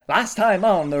Last time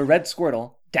on the Red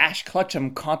Squirtle, Dash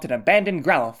Clutchum caught an abandoned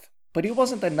Growlithe, but he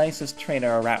wasn't the nicest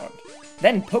trainer around.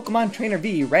 Then Pokemon Trainer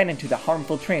V ran into the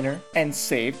harmful trainer and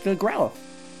saved the Growlithe.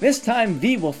 This time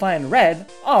V will find Red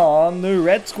on the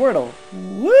Red Squirtle.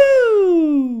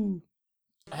 Woo!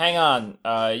 Hang on,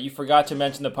 you forgot to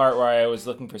mention the part where I was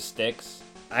looking for sticks.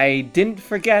 I didn't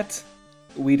forget.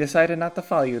 We decided not to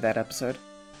follow you that episode.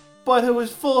 But it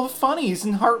was full of funnies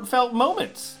and heartfelt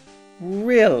moments.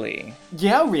 Really?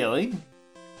 Yeah, really.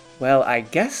 Well, I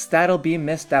guess that'll be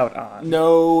missed out on.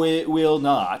 No, it will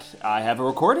not. I have a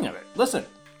recording of it. Listen.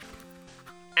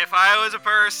 If I was a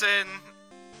person...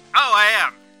 Oh, I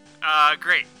am.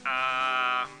 Great.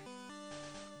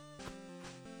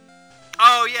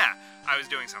 Oh, yeah. I was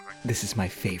doing something. This is my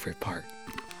favorite part.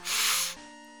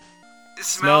 It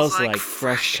smells like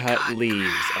fresh cut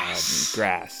leaves grass.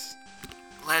 grass.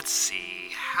 Let's see.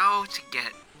 How to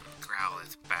get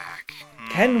Growlithe back.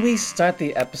 Can we start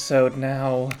the episode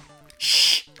now?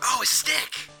 Shh! Oh, a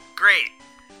stick! Great.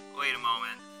 Wait a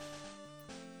moment.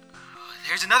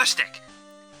 There's another stick.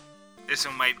 This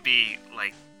one might be,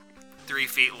 3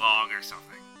 feet long or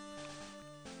something.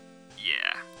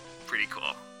 Yeah, pretty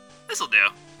cool. This'll do.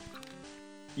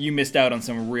 You missed out on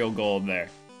some real gold there.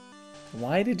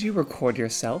 Why did you record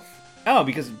yourself? Oh,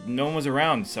 because no one was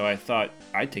around, so I thought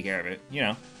I'd take care of it.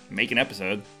 Make an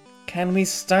episode. Can we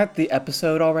start the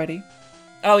episode already?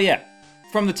 Oh yeah,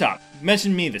 from the top.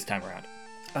 Mention me this time around.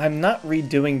 I'm not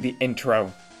redoing the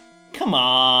intro. Come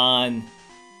on.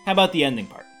 How about the ending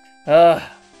part?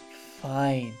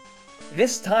 Fine.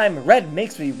 This time, Red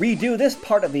makes me redo this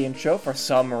part of the intro for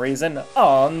some reason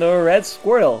on the Red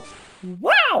Squirtle.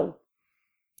 Wow!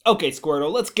 Okay,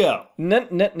 Squirtle, let's go. No.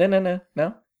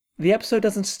 The episode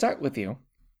doesn't start with you.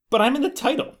 But I'm in the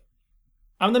title.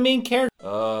 I'm the main character.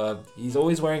 He's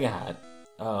always wearing a hat.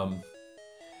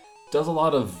 Does a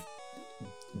lot of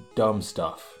dumb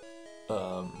stuff.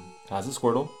 Has a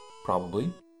Squirtle,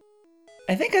 probably.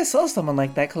 I think I saw someone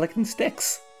like that collecting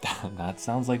sticks. That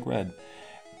sounds like Red.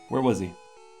 Where was he?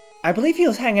 I believe he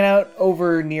was hanging out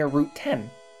over near Route 10.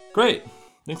 Great.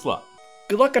 Thanks a lot.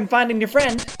 Good luck on finding your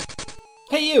friend.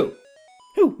 Hey, you!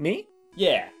 Who, me?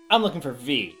 Yeah, I'm looking for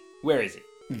V. Where is he?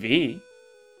 V?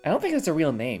 I don't think that's a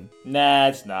real name. Nah,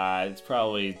 it's not. It's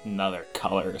probably another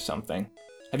color or something.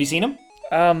 Have you seen him?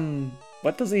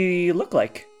 What does he look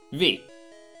like? V.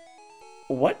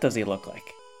 What does he look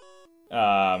like?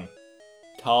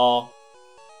 Tall.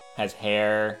 Has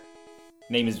hair.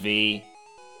 Name is V.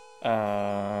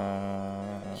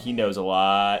 He knows a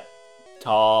lot.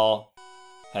 Tall.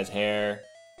 Has hair.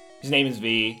 His name is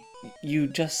V. You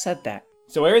just said that.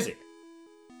 So where is he?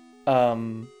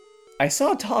 I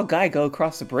saw a tall guy go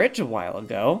across the bridge a while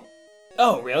ago.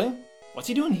 Oh, really? What's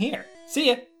he doing here? See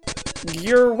ya.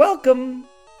 You're welcome,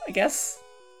 I guess.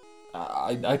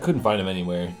 I couldn't find him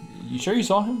anywhere. You sure you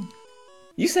saw him?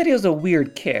 You said he was a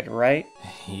weird kid, right?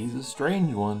 He's a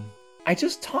strange one. I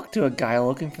just talked to a guy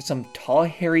looking for some tall,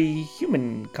 hairy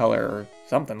human color or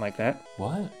something like that.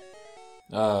 What?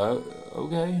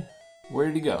 Okay. Where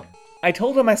did he go? I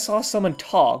told him I saw someone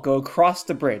tall go across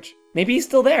the bridge. Maybe he's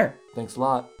still there. Thanks a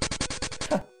lot.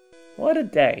 What a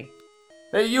day.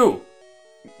 Hey, you!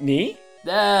 Me?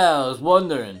 Yeah, I was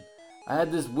wondering. I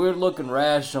had this weird looking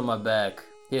rash on my back.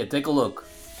 Here, take a look.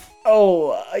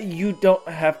 Oh, you don't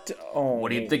have to. Oh. What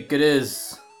do you think it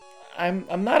is? I'm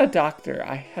not a doctor.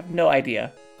 I have no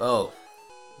idea. Oh,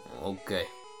 okay.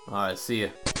 Alright, see ya.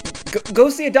 Go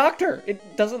see a doctor.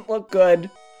 It doesn't look good.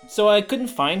 So I couldn't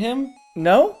find him?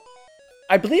 No?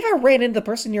 I believe I ran into the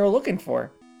person you were looking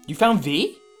for. You found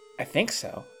V? I think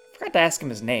so. I forgot to ask him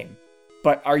his name.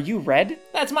 But are you Red?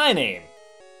 That's my name.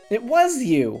 It was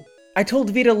you. I told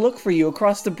V to look for you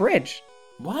across the bridge.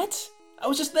 What? I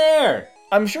was just there.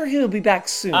 I'm sure he'll be back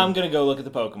soon. I'm gonna go look at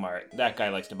the Pokemart. That guy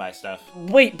likes to buy stuff.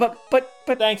 Wait, but...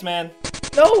 Thanks, man.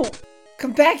 No!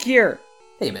 Come back here!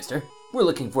 Hey, mister. We're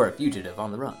looking for a fugitive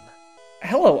on the run.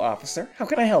 Hello, officer. How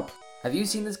can I help? Have you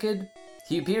seen this kid?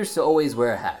 He appears to always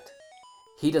wear a hat.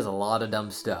 He does a lot of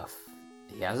dumb stuff.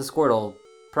 He has a Squirtle,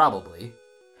 probably.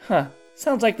 Huh.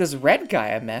 Sounds like this Red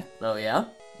guy I met. Oh yeah?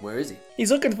 Where is he?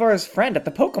 He's looking for his friend at the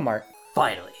Pokemart.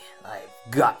 Finally,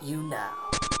 I've got you now.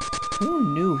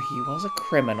 Who knew he was a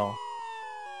criminal?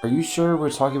 Are you sure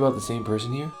we're talking about the same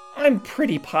person here? I'm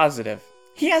pretty positive.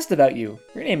 He asked about you.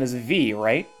 Your name is V,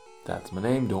 right? That's my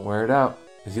name, don't wear it out.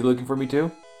 Is he looking for me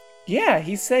too? Yeah,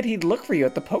 he said he'd look for you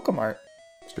at the Pokemart.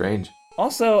 Strange.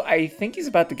 Also, I think he's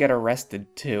about to get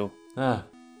arrested, too. Ah,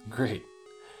 great.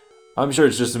 I'm sure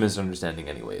it's just a misunderstanding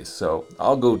anyways, so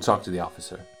I'll go talk to the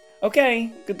officer.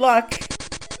 Okay, good luck.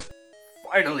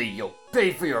 Finally, you'll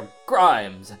pay for your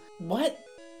crimes. What?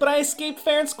 But I escaped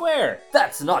fair and square.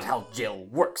 That's not how jail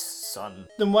works, son.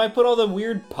 Then why put all the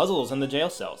weird puzzles in the jail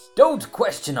cells? Don't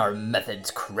question our methods,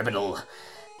 criminal.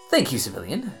 Thank you,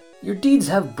 civilian. Your deeds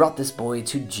have brought this boy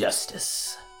to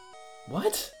justice.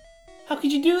 What? How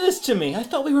could you do this to me? I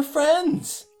thought we were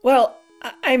friends. Well,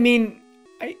 I mean,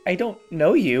 I don't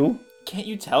know you. Can't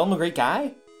you tell I'm a great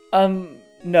guy?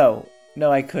 No,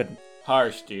 I couldn't.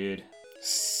 Harsh, dude.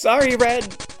 Sorry,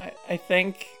 Red, I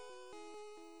think.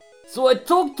 So I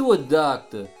talked to a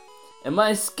doctor, and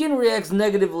my skin reacts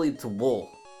negatively to wool.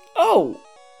 Oh,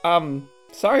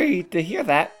 sorry to hear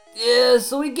that. Yeah,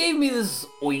 so he gave me this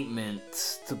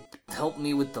ointment to help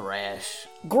me with the rash.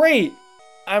 Great!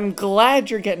 I'm glad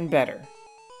you're getting better.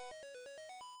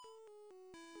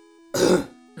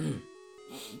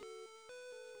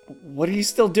 What are you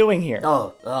still doing here?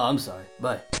 Oh, I'm sorry.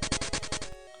 Bye.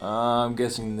 I'm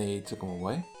guessing they took him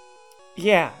away.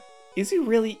 Yeah, is he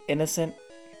really innocent?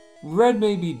 Red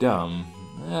may be dumb.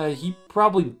 He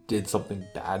probably did something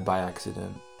bad by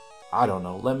accident. I don't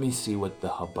know. Let me see what the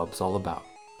hubbub's all about.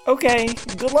 Okay,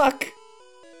 good luck.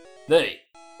 Hey,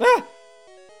 Ah!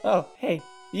 Oh, hey,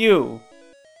 you.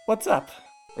 What's up?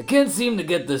 I can't seem to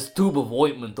get this tube of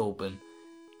ointment open.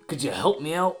 Could you help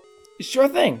me out? Sure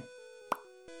thing.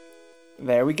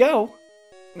 There we go.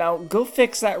 Now go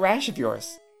fix that rash of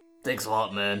yours. Thanks a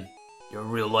lot, man. You're a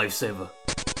real lifesaver.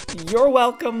 You're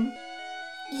welcome.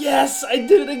 Yes, I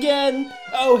did it again.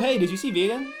 Oh, hey, did you see V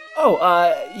again? Oh,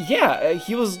 yeah,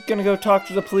 he was gonna go talk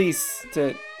to the police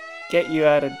to get you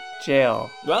out of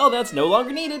jail. Well, that's no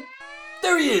longer needed.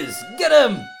 There he is! Get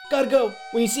him! Gotta go.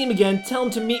 When you see him again, tell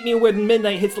him to meet me where the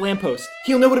midnight hits the lamppost.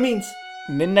 He'll know what it means.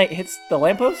 Midnight hits the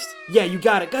lamppost? Yeah, you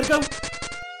got it. Gotta go.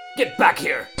 Get back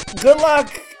here! Good luck,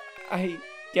 I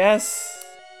guess.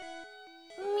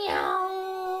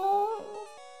 Meow.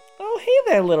 Oh, hey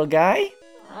there, little guy.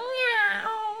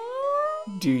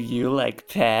 Do you like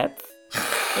pets?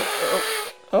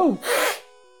 Oh.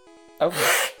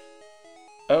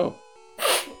 Oh.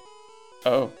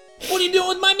 What are you doing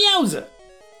with my Meowser?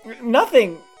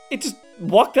 Nothing. It just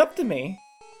walked up to me.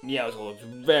 Meowser looks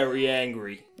very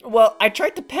angry. Well, I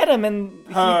tried to pet him and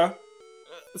Huh?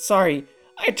 Sorry.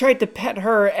 I tried to pet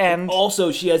her and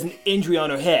Also, she has an injury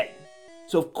on her head.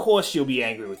 So of course she'll be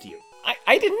angry with you.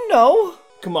 I didn't know.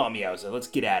 Come on, Meowser, let's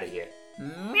get out of here.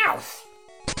 Meow!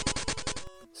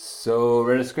 So,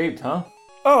 Red escaped, huh?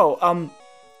 Oh,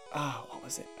 what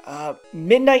was it?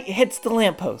 Midnight hits the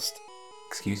lamppost.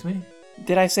 Excuse me?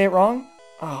 Did I say it wrong?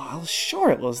 Oh, I was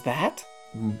sure it was that.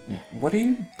 What are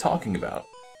you talking about?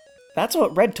 That's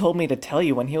what Red told me to tell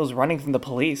you when he was running from the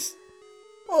police.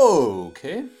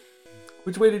 Okay.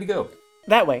 Which way did he go?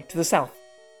 That way, to the south.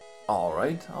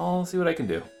 Alright, I'll see what I can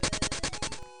do.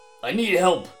 I need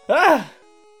help. Ah!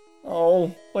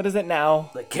 Oh, what is it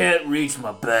now? I can't reach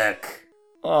my back.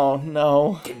 Oh,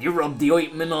 no. Can you rub the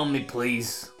ointment on me,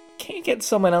 please? Can't you get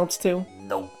someone else to?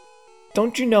 No.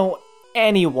 Don't you know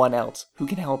anyone else who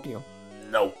can help you?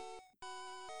 No.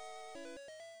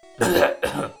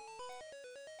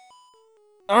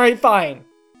 Alright, fine.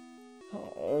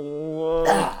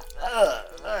 Oh.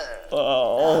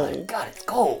 Oh. God, it's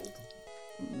cold.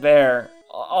 There.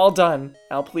 All done.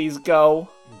 Now please go.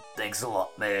 Thanks a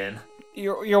lot, man.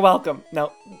 You're welcome.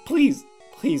 Now, please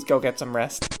go get some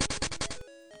rest.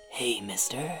 Hey,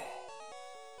 mister.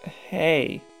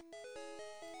 Hey.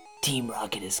 Team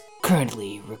Rocket is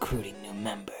currently recruiting new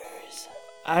members.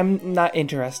 I'm not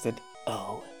interested.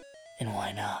 Oh, and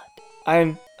why not?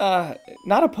 I'm,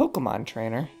 not a Pokemon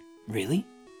trainer. Really?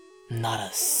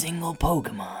 Not a single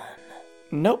Pokemon.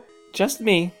 Nope, just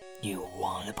me. You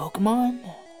want a Pokemon?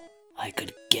 I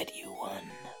could get you one.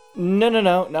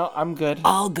 No, I'm good.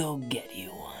 I'll go get you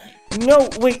one. No,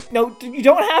 wait, no, you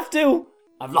don't have to!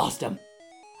 I've lost him.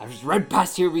 I just read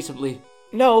past here recently.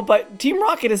 No, but Team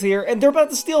Rocket is here, and they're about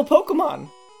to steal Pokemon.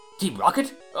 Team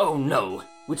Rocket? Oh no.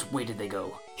 Which way did they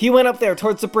go? He went up there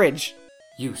towards the bridge.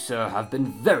 You, sir, have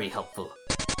been very helpful.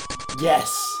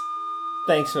 Yes!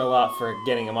 Thanks a lot for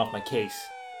getting him off my case.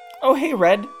 Oh, hey,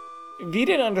 Red. V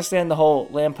didn't understand the whole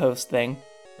lamppost thing.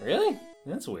 Really?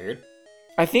 That's weird.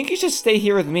 I think you should stay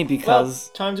here with me because...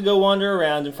 Well, time to go wander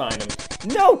around and find him.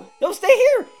 No, stay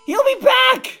here! He'll be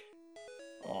back!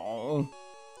 Oh.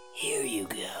 Here you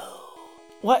go.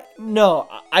 What? No,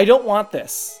 I don't want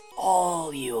this.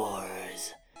 All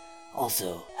yours.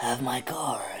 Also, have my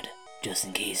card, just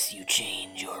in case you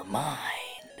change your mind.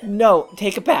 No,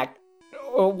 take it back.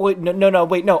 Oh, wait,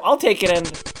 no, I'll take it and...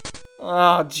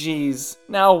 Oh, jeez.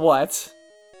 Now what?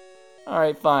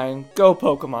 Alright, fine. Go,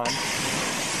 Pokemon.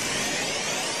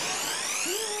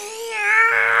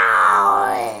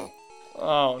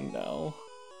 Oh, no.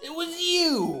 It was you!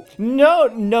 you!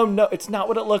 No, it's not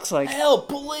what it looks like. Help,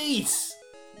 police!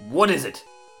 What is it?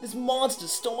 This monster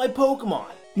stole my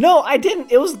Pokemon. No, I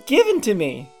didn't. It was given to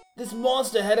me. This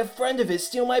monster had a friend of his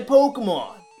steal my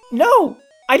Pokemon. No,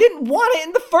 I didn't want it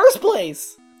in the first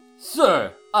place.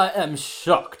 Sir, I am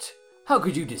shocked. How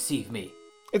could you deceive me?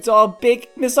 It's all a big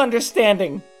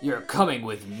misunderstanding. You're coming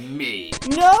with me.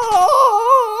 No!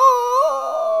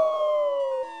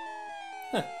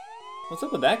 What's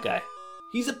up with that guy?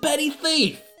 He's a petty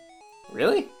thief!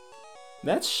 Really?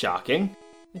 That's shocking.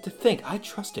 And to think I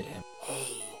trusted him.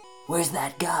 Hey, where's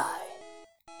that guy?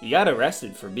 He got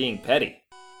arrested for being petty.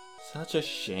 Such a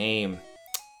shame.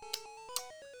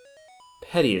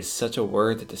 Petty is such a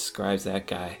word that describes that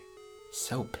guy.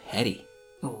 So petty.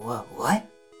 What?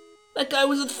 That guy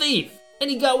was a thief, and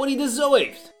he got what he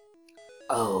deserved.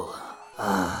 Oh,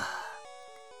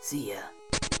 see ya.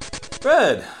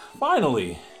 Red,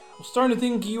 finally. I'm starting to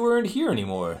think you weren't here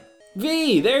anymore.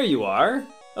 V, there you are.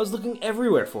 I was looking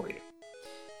everywhere for you.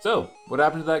 So, what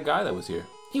happened to that guy that was here?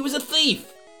 He was a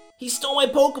thief. He stole my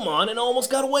Pokemon and almost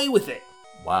got away with it.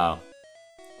 Wow.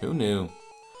 Who knew?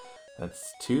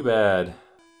 That's too bad.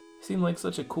 Seemed like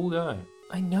such a cool guy.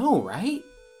 I know, right?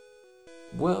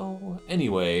 Well,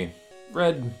 anyway,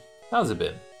 Red, how's it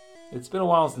been? It's been a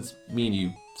while since me and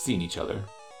you seen each other.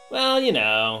 Well, you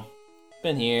know.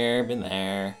 Been here, been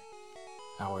there.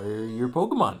 How are your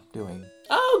Pokemon doing?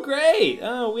 Oh, great.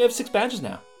 Oh, we have 6 badges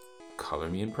now. Color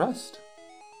me impressed.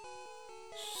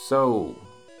 So,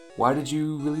 why did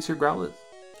you release your Growlithe?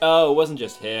 Oh, it wasn't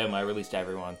just him. I released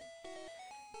everyone.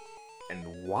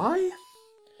 And why?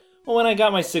 Well, when I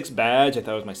got my 6th badge, I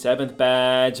thought it was my 7th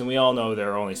badge, and we all know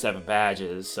there are only 7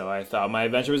 badges, so I thought my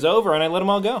adventure was over and I let them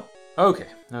all go. Okay.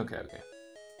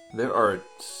 There are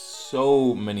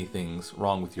so many things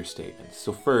wrong with your statements.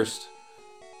 So first,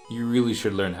 you really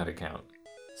should learn how to count.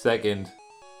 Second,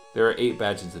 there are 8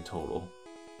 badges in total.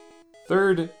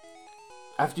 Third,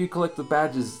 after you collect the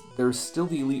badges, there's still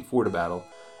the Elite Four to battle.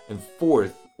 And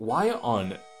fourth, why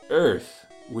on earth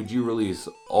would you release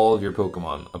all of your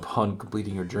Pokemon upon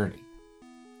completing your journey?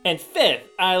 And 5th,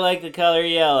 I like the color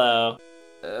yellow.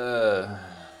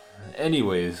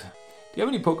 Anyways, do you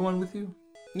have any Pokemon with you?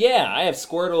 Yeah, I have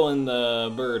Squirtle and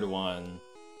the bird one.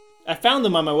 I found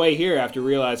them on my way here after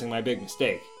realizing my big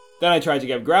mistake. Then I tried to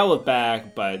give Growlithe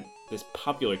back, but this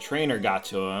popular trainer got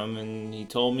to him, and he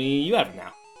told me you have it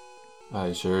now.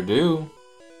 I sure do.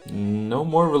 No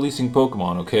more releasing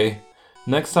Pokemon, okay?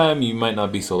 Next time you might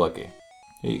not be so lucky.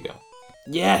 Here you go.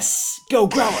 Yes! Go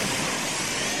Growlithe!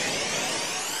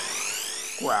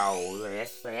 Growlithe!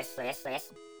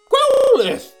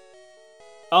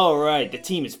 Alright, the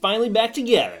team is finally back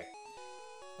together.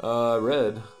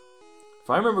 Red. If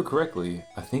I remember correctly,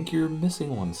 I think you're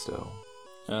missing one still.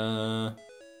 Oh,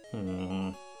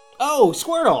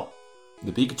 Squirtle!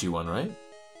 The Pikachu one, right?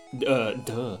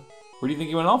 Duh. Where do you think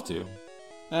he went off to?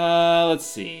 Let's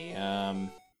see.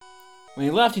 When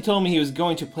he left, he told me he was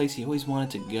going to a place he always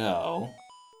wanted to go.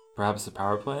 Perhaps the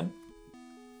power plant?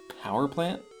 Power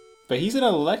plant? But he's an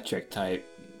electric type.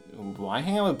 Why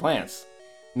hang out with plants?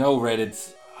 No, Red,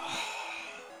 it's...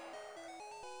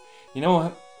 You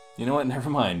know what? Never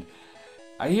mind.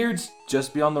 I hear it's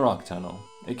just beyond the rock tunnel.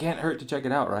 It can't hurt to check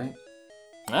it out, right?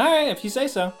 Alright, if you say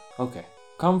so. Okay.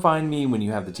 Come find me when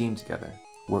you have the team together.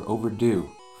 We're overdue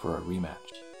for a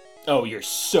rematch. Oh, you're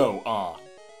so on.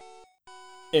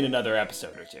 In another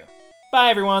episode or 2. Bye,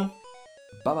 everyone.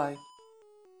 Bye-bye.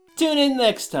 Tune in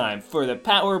next time for the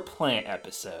Power Plant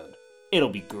episode. It'll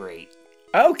be great.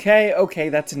 Okay,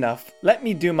 that's enough. Let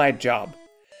me do my job.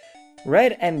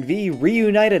 Red and V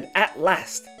reunited at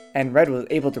last, and Red was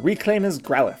able to reclaim his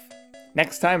Growlithe.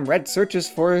 Next time, Red searches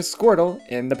for his Squirtle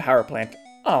in the power plant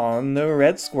on the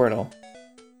Red Squirtle.